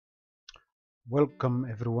Welcome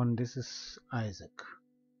everyone, this is Isaac.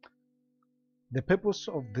 The purpose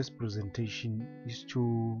of this presentation is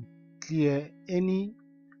to clear any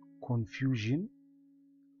confusion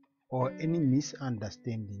or any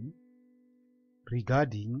misunderstanding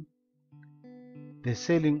regarding the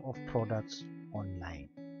selling of products online,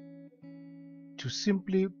 to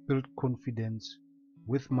simply build confidence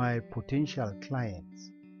with my potential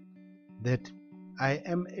clients that I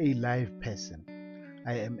am a live person,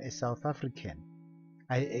 I am a South African,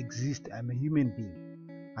 I exist, I'm a human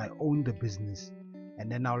being, I own the business,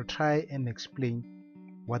 and then I'll try and explain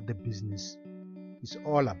what the business is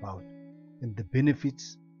all about and the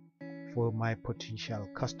benefits for my potential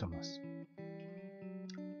customers.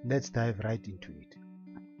 Let's dive right into it.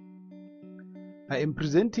 I am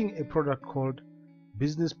presenting a product called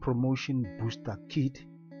Business Promotion Booster Kit.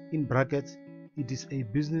 In brackets, it is a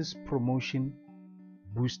business promotion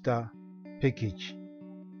booster package.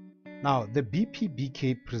 Now, the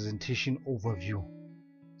BPBK presentation overview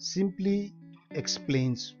simply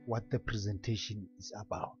explains what the presentation is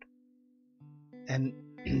about. And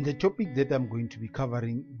the topic that I'm going to be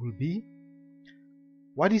covering will be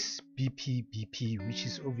what is BPBP, which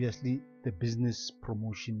is obviously the Business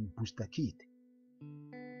Promotion Booster Kit.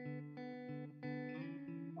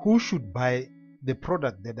 Who should buy the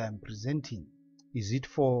product that I'm presenting? Is it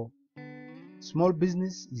for small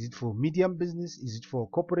business? Is it for medium business? Is it for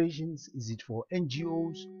corporations? Is it for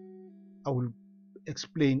NGOs? I will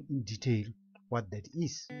explain in detail what that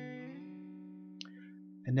is.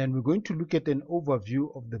 And then we're going to look at an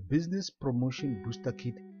overview of the Business Promotion Booster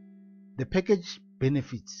Kit, the package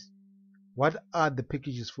benefits. What are the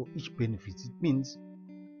packages for each benefit? It means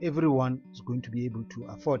everyone is going to be able to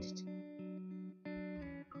afford it.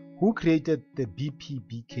 Who created the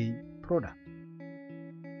BPBK product?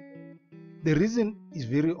 The reason is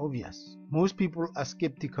very obvious. Most people are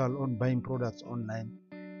skeptical on buying products online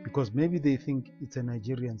because maybe they think it's a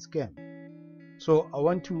Nigerian scam. So I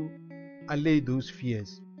want to allay those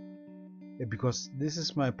fears because this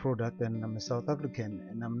is my product and I'm a South African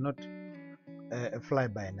and I'm not a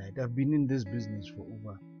fly-by-night. I've been in this business for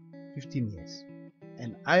over 15 years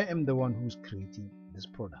and I am the one who's creating this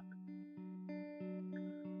product.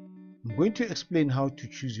 I'm going to explain how to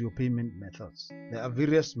choose your payment methods. There are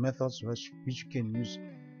various methods which you can use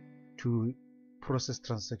to process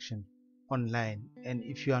transaction online, and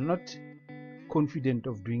if you are not confident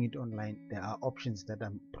of doing it online, there are options that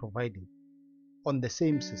I'm providing on the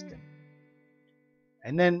same system.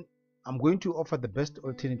 And then I'm going to offer the best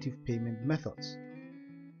alternative payment methods.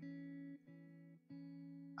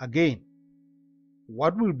 Again,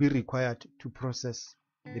 what will be required to process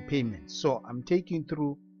the payment? So I'm taking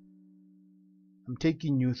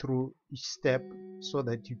you through each step so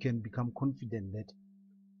that you can become confident that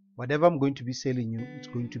whatever I'm going to be selling you, it's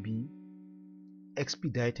going to be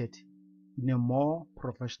expedited in a more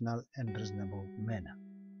professional and reasonable manner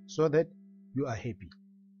so that you are happy.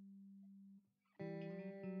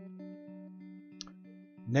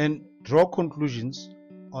 Then draw conclusions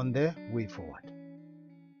on the way forward.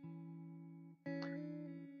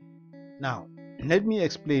 Now, let me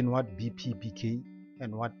explain what BPBK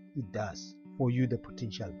and what it does for you, the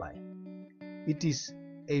potential buyer. It is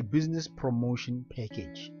a business promotion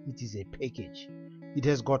package. It is a package. It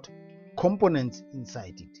has got components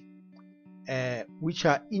inside it which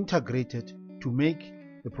are integrated to make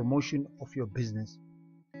the promotion of your business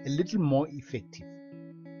a little more effective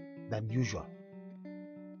than usual.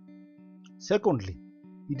 Secondly,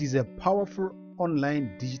 it is a powerful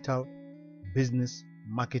online digital business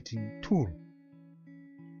marketing tool.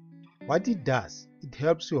 What it does, it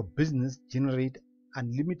helps your business generate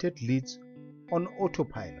unlimited leads on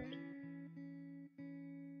autopilot.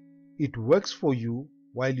 It works for you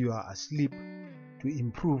while you are asleep to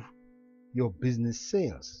improve your business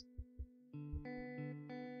sales.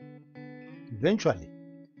 Eventually,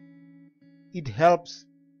 it helps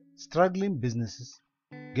struggling businesses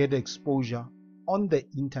get exposure on the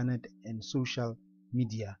internet and social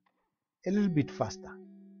media a little bit faster.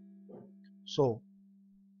 So,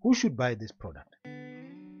 who should buy this product?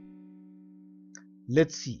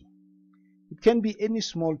 Let's see. It can be any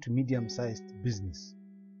small to medium-sized business.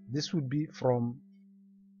 This would be from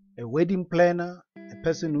a wedding planner, a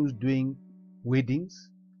person who's doing weddings,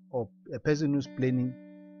 or a person who's planning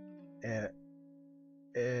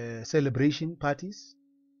celebration parties,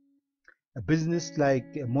 a business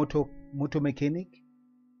like a motor mechanic.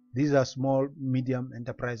 These are small, medium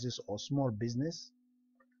enterprises or small business.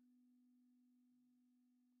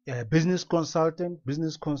 A business consultant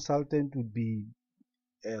would be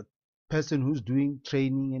a person who's doing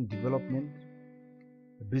training and development,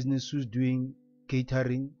 a business who's doing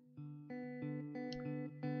catering,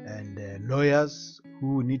 and lawyers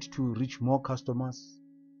who need to reach more customers,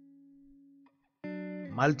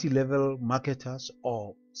 multi-level marketers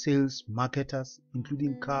or sales marketers,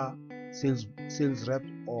 including car sales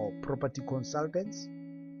reps or property consultants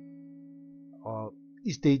or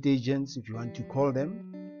estate agents, if you want to call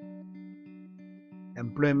them,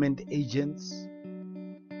 employment agents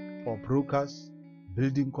or brokers,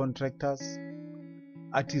 building contractors,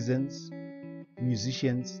 artisans,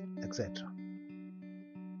 musicians, etc.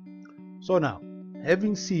 So now,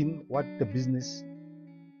 having seen what the business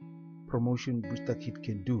promotion booster kit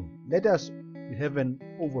can do, let us have an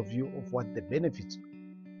overview of what the benefits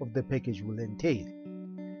of the package will entail.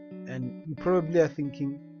 And you probably are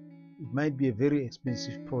thinking it might be a very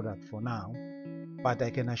expensive product for now, but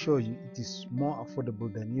I can assure you it is more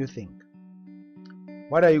affordable than you think.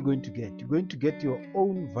 What are you going to get? You're going to get your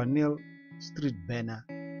own vinyl street banner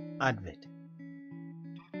advert.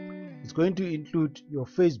 It's going to include your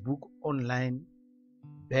Facebook online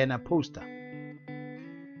banner poster,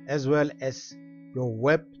 as well as your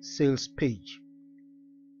web sales page.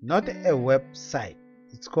 Not a website,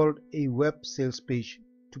 it's called a web sales page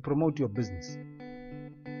to promote your business.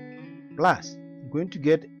 Plus, you're going to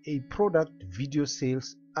get a product video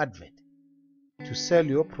sales advert to sell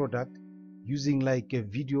your product using like a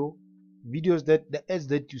videos that the ads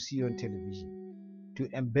that you see on television, to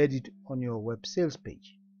embed it on your web sales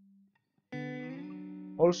page.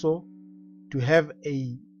 Also, to have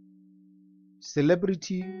a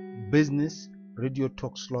celebrity business radio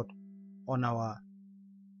talk slot on our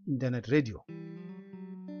internet radio.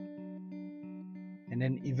 And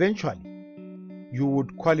then eventually you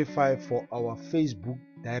would qualify for our Facebook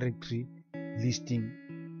directory listing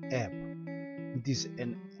app. It is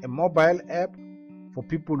a mobile app for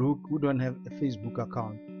people who don't have a Facebook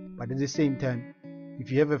account, but at the same time,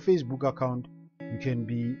 if you have a Facebook account, you can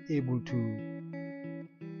be able to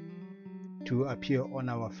appear on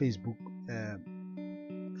our Facebook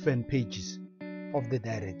fan pages of the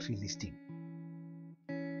directory listing.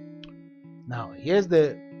 Now, here's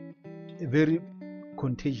a very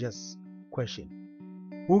contagious question.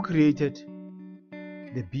 Who created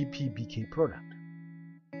the BPBK product?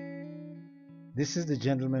 This is the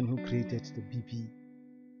gentleman who created the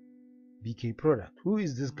BPBK product. Who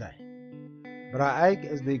is this guy? Braik,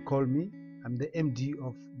 as they call me. I'm the MD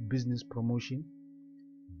of Business Promotion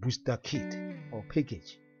Booster Kit or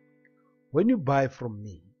Package. When you buy from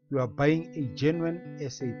me, you are buying a genuine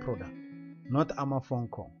SA product, not Amafon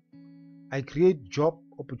Kong. I create job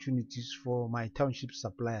opportunities for my township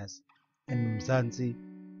suppliers and Mzansi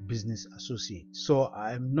business associates. So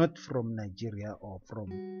I'm not from Nigeria or from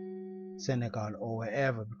Senegal or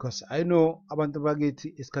wherever, because I know abantu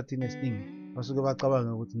bakithi esikhathini esiningi basuke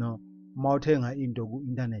bacabanga ukuthi no, uma uthenga into ku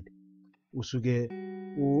internet usuke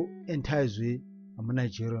entize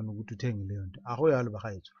ama-Nigerian ukuthi uthenge leyo nto. Ago yalo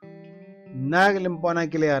bagaetso. Nna ke le mpona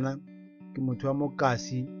ke le yana ke motho wa mo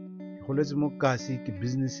kasi, ke goletse mo kasi, ke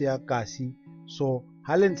business ya kasi. So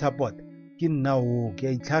ha le support ke nna o ke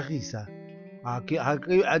a itlhagisa, a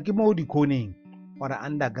ke mo dikhoneng or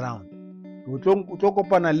underground. O tlo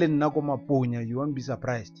kopana le nna ko Maponya, you won't be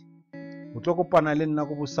surprised. O tlo kopana le nna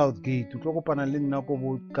ko bo Southgate, o tlo kopana le nna ko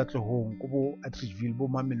bo Katlehong, ko bo Atteridgeville, bo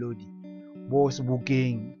Mamelodi, bo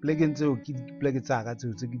Sebokeng. Plekeng tseo ke dipleke tsaka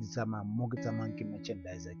tseo tse ke di tsamayang mo ke tsamayang ke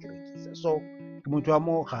merchandiser ke rekisa. So ke motho wa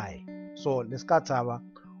mo gae. So le ska tsaba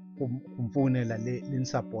go mfounela le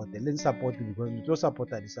support because le tlo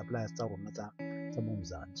supporta di suppliers tsa rona tsa mo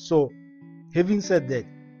Mzansi. So having said that,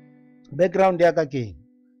 background ya ka ke,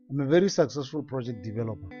 I'm a very successful project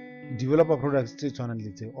developer. Developer products tse tshwanang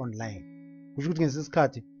le tse online. Kusho ukuthi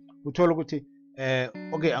ngesikhathi uthola ukuthi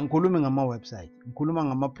okay, angikhulumi ngama website, ngikhuluma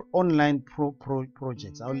ngama online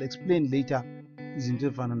projects. I will explain later izinto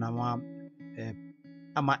ezifana nama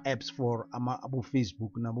ama apps for abo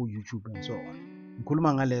Facebook nabo YouTube and so on.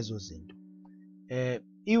 Ngikhuluma ngalezo zinto.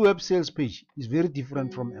 E-web sales page is very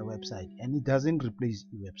different from a website, and it doesn't replace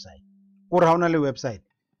a website. Or how le website,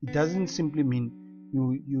 it doesn't simply mean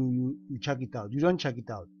you check it out. You don't check it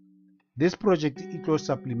out. This project it will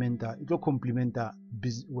supplement, it will complement a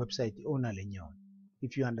website owner,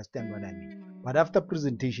 if you understand what I mean. But after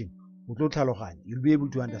presentation, you'll be able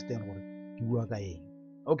to understand what you work.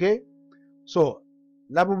 Okay? So,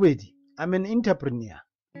 labobedi, I'm an entrepreneur.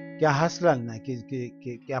 Ke a hustler na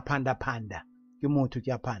ke a panda ke motho ke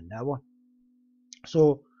a panda.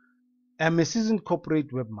 So I'm a seasoned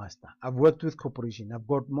corporate webmaster. I've worked with corporation. I've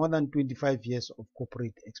got more than 25 years of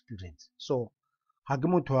corporate experience. So ha ke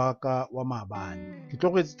motho wa ka wa maabane. Ke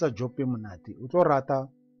tlo go etsetsa job e monate. O tlo rata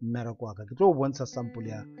mmereko wa ka. Ke tlo bontsha sample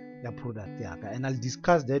ya product ya ka, and I'll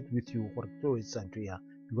discuss that with you gore ke tlo etsetsa ntwe ya,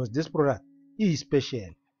 because this product is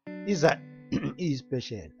special. is a is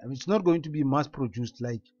special. I mean, it's not going to be mass produced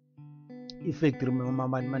like effect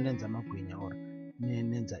manenza magwinya or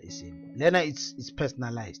nenza isinto. Lena it's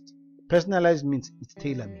personalized. Personalized means it's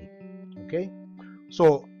tailor-made. Okay,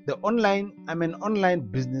 so I'm an online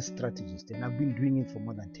business strategist, and I've been doing it for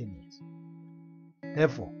more than 10 years.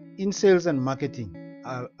 Therefore, in sales and marketing,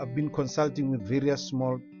 I've been consulting with various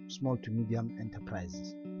small to medium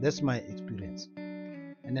enterprises. That's my experience.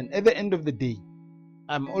 And then at the end of the day,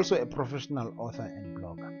 I'm also a professional author and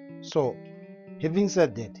blogger. So, having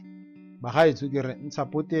said that, bahai tsukere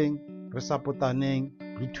supporting, supporting,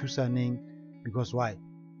 retusaning, because why?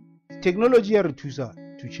 Technology retusa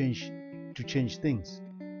to change things.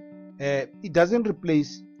 It doesn't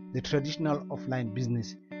replace the traditional offline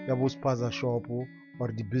business. Yabo spaza shop or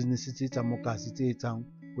the businesses it's a mokasi it's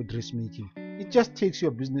with dressmaking. It just takes your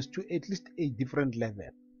business to at least a different level.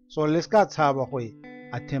 So let's get have a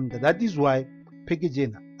attempt. That is why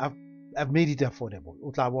packaging I've made it affordable.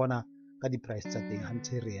 Utlabona the price starting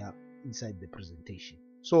inside the presentation.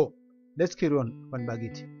 So let's carry on one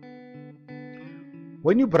baguette.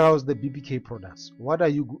 When you browse the BPK products, what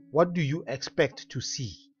do you expect to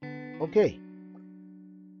see? Okay,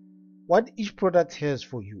 what each product has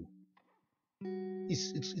for you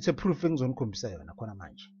it's a proof ngizonikombisa yona khona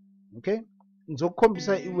manje. Okay,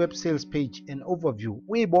 ngizokukhombisa i-web sales page and overview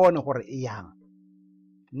uyibone gore iyang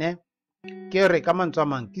ne ke re ka mantswe a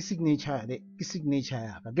mang ke signature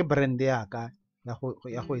yaka ke brand yaka ya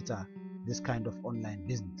go etsa this kind of online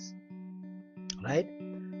business, right?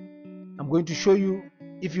 I'm going to show you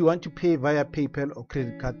if you want to pay via PayPal or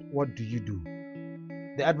credit card, what do you do?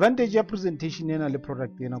 The advantage of presentation in the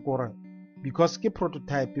product because ke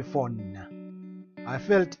prototype phone na I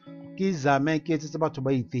felt ke zame ke it's about to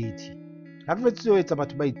buy 30. It's about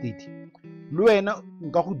to buy 30. Luena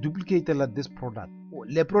nka go duplicate this product.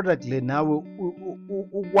 Le product le nawe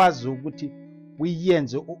ukwazi ukuthi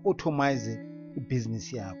uyenze automize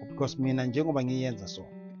business yakho because mina njengoba ngiyenza so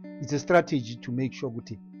it's a strategy to make sure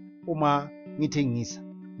ukuthi uma ngithengisa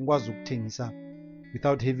ngikwazi ukuthengisa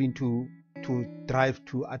without having to drive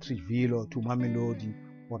to Atteridgeville or to Mamelodi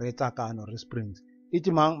or eTsakane or Springs.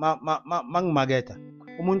 Ithi mangimaketha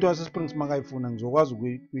umuntu wase Springs makayifuna ngizokwazi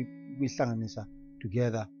ukuyihlanganisa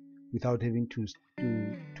together without having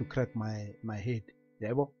to crack my head.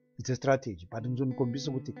 Yebo, it's a strategy but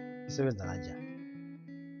ngizonikombisa ukuthi isebenza kanjani.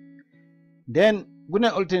 Then kune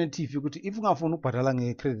alternative ukuthi if ungafuna ukubhadala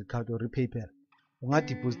nge-credit card or PayPal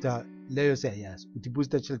ungadeposita leyo siyayazi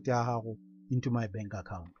udeposita tšhelete ya gago into my bank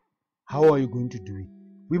account. How are you going to do it?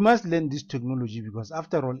 We must learn this technology because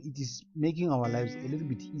after all it is making our lives a little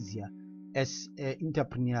bit easier as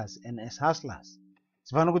entrepreneurs and as hustlers.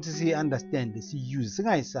 Sifana ukuthi si understand, si use,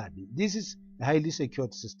 singayisabi. This is a highly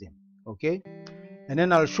secured system, okay? And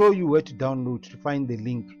then I'll show you where to download to find the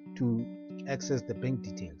link to access the bank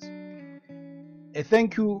details. A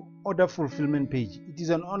thank you order fulfillment page. It is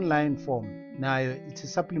an online form. Now it's a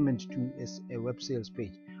supplement to a web sales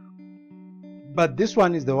page. But this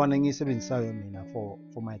one is the one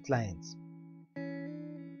for my clients.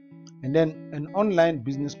 And then an online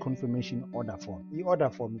business confirmation order form. The order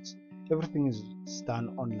form, everything is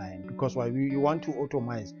done online because why you want to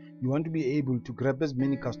automize. You want to be able to grab as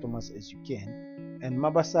many customers as you can. And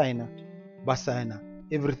Mabasaina, Basaina,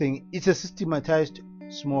 everything. It's a systematized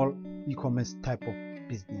small e-commerce type of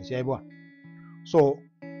business. So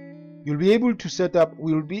we'll be able to set up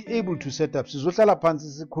sizohlala phansi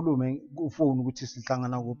sikhulume kufoni ukuthi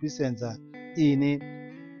sihlangana kuphi senza ini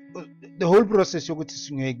the whole process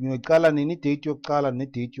yokuthi ngiyoqala nini date yokuqala ne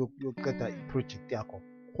date yokuqeda i-project yakho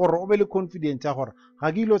gore o be le confidence ya gore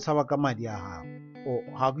ga ke ile tshaba ka madi a gago o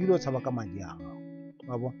ga ke ile tshaba ka madi a gago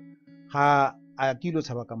yabo ga a ke ile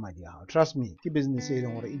tshaba ka madi a gago. Trust me, ke business e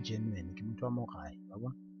leng gore e genuine ke motho wa mo gae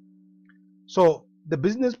yabo. So the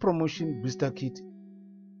business promotion booster kit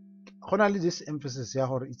only this emphasis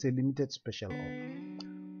it's a limited special offer,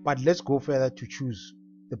 but let's go further to choose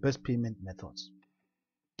the best payment methods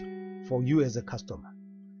for you as a customer.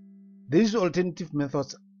 These alternative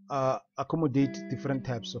methods accommodate different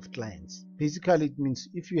types of clients. Basically it means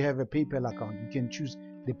if you have a PayPal account you can choose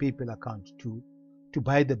the PayPal account to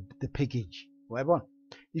buy the package.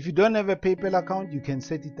 If you don't have a PayPal account you can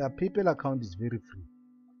set it up. PayPal account is very free.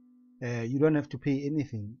 You don't have to pay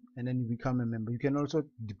anything and then you become a member. You can also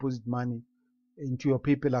deposit money into your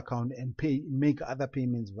PayPal account and make other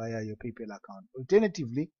payments via your PayPal account.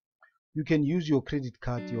 Alternatively, you can use your credit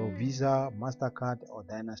card, your Visa, MasterCard or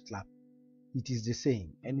Diners Club. It is the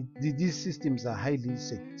same, and these systems are highly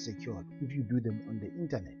secured if you do them on the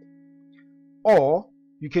internet. Or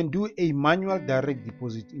you can do a manual direct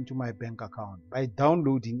deposit into my bank account by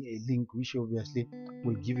downloading a link which obviously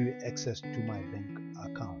will give you access to my bank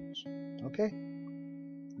account. Okay,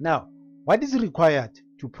 now what is required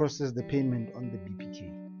to process the payment on the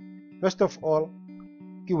BPK? First of all,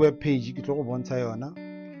 the web page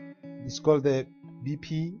it's called the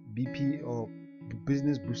BP or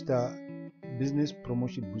business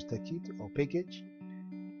promotion booster kit or package.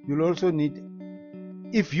 You'll also need,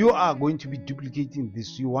 if you are going to be duplicating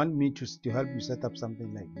this, you want me to help you set up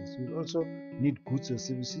something like this, you'll also need goods or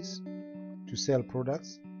services to sell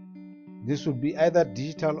products. This would be either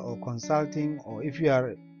digital or consulting, or if you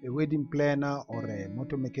are a wedding planner or a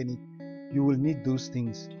motor mechanic, you will need those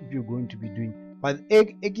things if you're going to be doing. But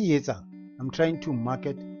I'm trying to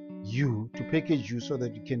market you, to package you so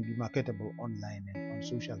that you can be marketable online and on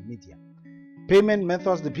social media. Payment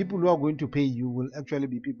methods, the people who are going to pay you will actually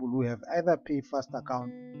be people who have either Pay Fast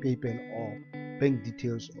account, PayPal, or bank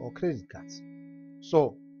details or credit cards.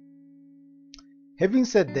 So having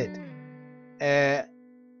said that,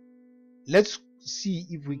 let's see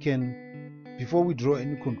if we can, before we draw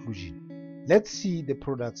any conclusion, let's see the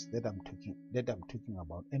products that I'm talking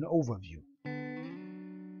about, an overview.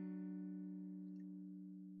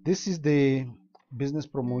 This is the business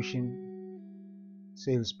promotion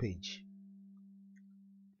sales page.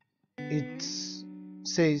 It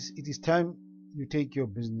says it is time you take your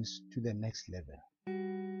business to the next level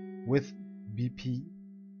with BK.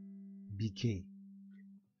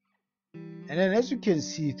 And then as you can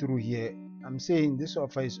see through here, I'm saying this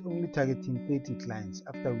offer is only targeting 30 clients,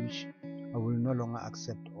 after which I will no longer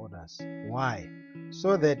accept orders. Why?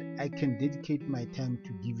 So that I can dedicate my time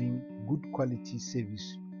to giving good quality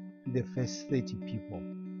service to the first 30 people.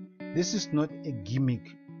 This is not a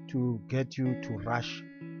gimmick to get you to rush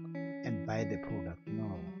and buy the product.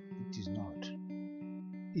 No, it is not.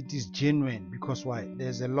 It is genuine, because why?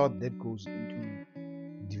 There's a lot that goes into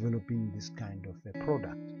developing this kind of a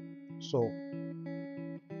product. So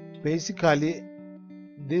basically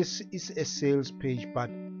this is a sales page, but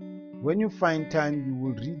when you find time you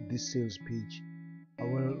will read this sales page.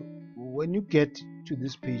 When you get to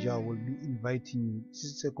this page, I will be inviting you. This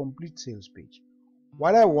is a complete sales page.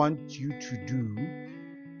 What I want you to do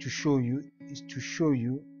to show you is to show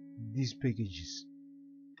you these packages.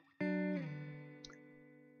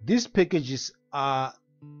 These packages are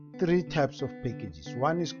three types of packages.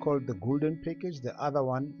 One is called the golden package, the other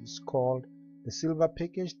one is called the silver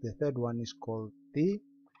package, the third one is called the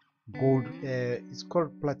gold. It's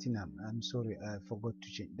called platinum. I'm sorry, I forgot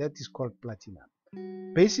to change. That is called platinum.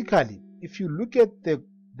 Basically, if you look at the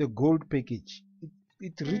gold package,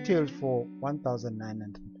 it retails for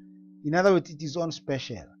 1,900. In other words, it is on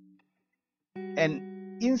special, and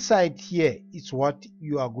inside here is what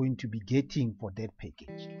you are going to be getting for that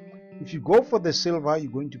package. If you go for the silver,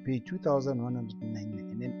 you're going to pay 2,199,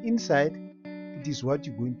 and then inside it is what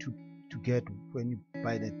you're going to get when you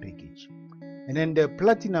buy that package. And then the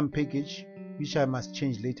platinum package, which I must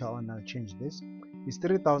change later on, I'll change this, is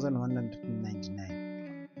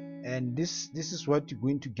 3,199, and this is what you're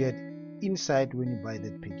going to get inside when you buy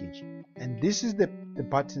that package. And this is the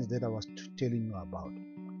buttons that I was telling you about.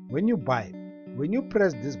 When you buy, when you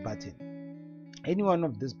press this button, any one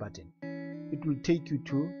of this button, it will take you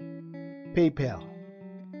to PayPal.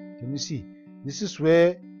 Can you see? This is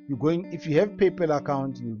where you're going. If you have PayPal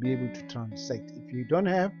account, you'll be able to transact. If you don't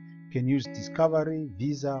have, you can use Discovery,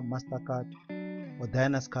 Visa, MasterCard, or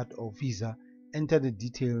Dynascard or Visa. Enter the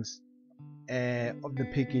details of the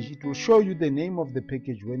package. It will show you the name of the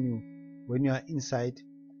package when you are inside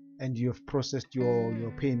and you have processed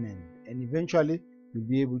your payment, and eventually you'll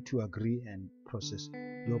be able to agree and process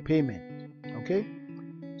your payment. Okay,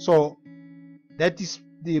 so that is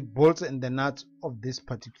the bolts and the nuts of this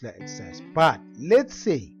particular exercise. But let's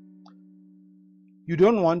say you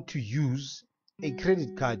don't want to use a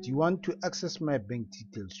credit card, you want to access my bank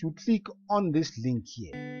details. You click on this link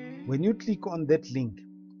here. When you click on that link,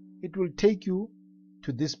 it will take you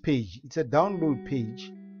to this page. It's a download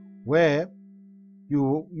page where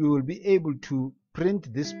you will be able to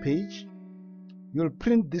print this page. You'll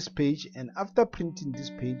print this page, and after printing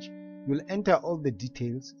this page, you'll enter all the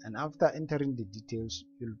details, and after entering the details,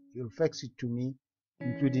 you'll fax it to me,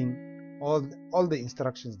 including all the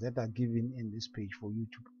instructions that are given in this page for you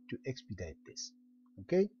to expedite this.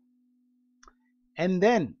 Okay, and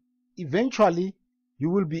then eventually you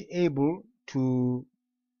will be able to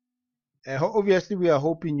obviously we are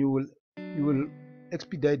hoping you will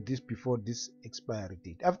expedite this before this expiry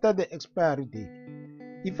date. After the expiry date,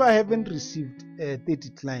 if I haven't received 30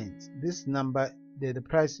 clients, this number, the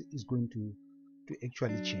price is going to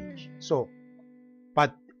actually change. So,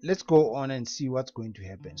 but let's go on and see what's going to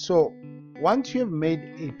happen. So once you have made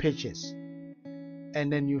a purchase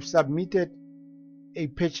and then you've submitted a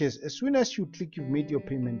purchase, as soon as you click you've made your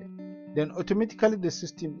payment, then automatically the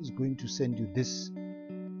system is going to send you this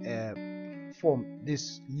form,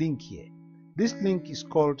 this link here. This link is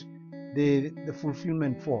called the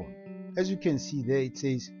fulfillment form. As you can see there, it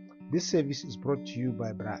says this service is brought to you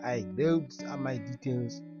by Bra Ike. Those are my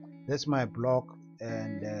details, that's my blog,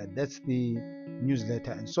 and that's the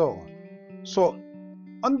newsletter and so on. So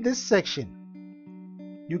on this section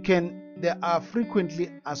there are frequently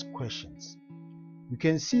asked questions. You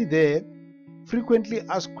can see there frequently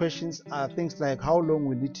asked questions are things like, how long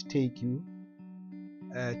will it take you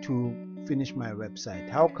to finish my website?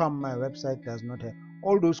 How come my website does not have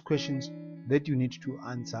all those questions that you need to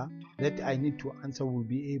answer, that I need to answer? Will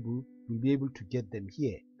be able to get them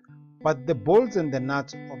here. But the bolts and the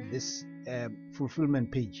nuts of this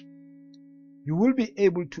fulfillment page, you will be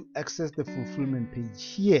able to access the fulfillment page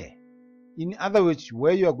here. In other words,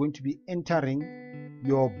 where you are going to be entering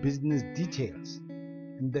your business details.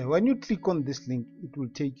 And then when you click on this link, it will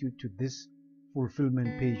take you to this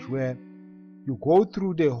fulfillment page where you go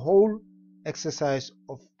through the whole exercise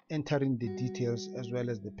of entering the details as well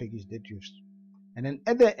as the package that you've. And then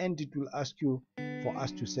at the end, it will ask you for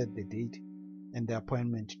us to set the date and the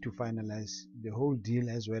appointment to finalize the whole deal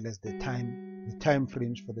as well as the time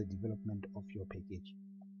frames for the development of your package.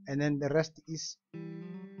 And then the rest is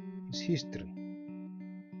history.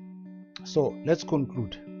 So let's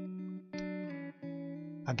conclude.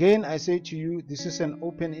 Again, I say to you, this is an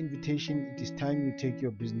open invitation. It is time you take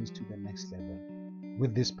your business to the next level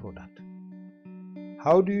with this product.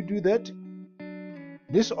 How do you do that?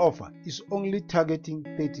 This offer is only targeting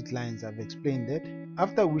 30 clients. I've explained that,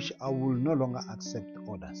 after which I will no longer accept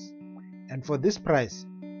orders. And for this price,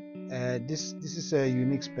 this is a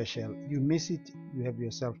unique special. You miss it, you have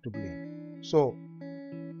yourself to blame. So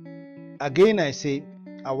again, I say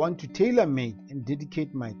I want to tailor-made and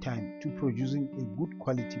dedicate my time to producing a good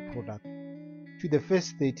quality product to the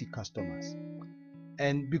first 30 customers.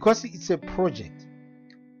 And because it's a project,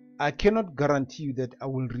 I cannot guarantee you that I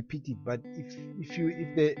will repeat it. But if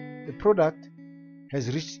the product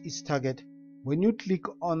has reached its target, when you click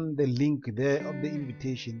on the link there of the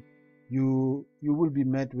invitation, you will be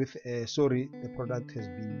met with sorry, the product has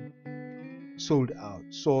been sold out.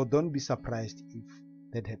 So don't be surprised if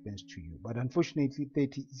that happens to you. But unfortunately,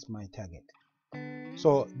 30 is my target.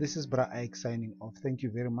 So this is Bra Ike signing off. Thank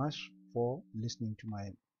you very much for listening to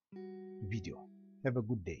my video. Have a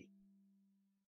good day.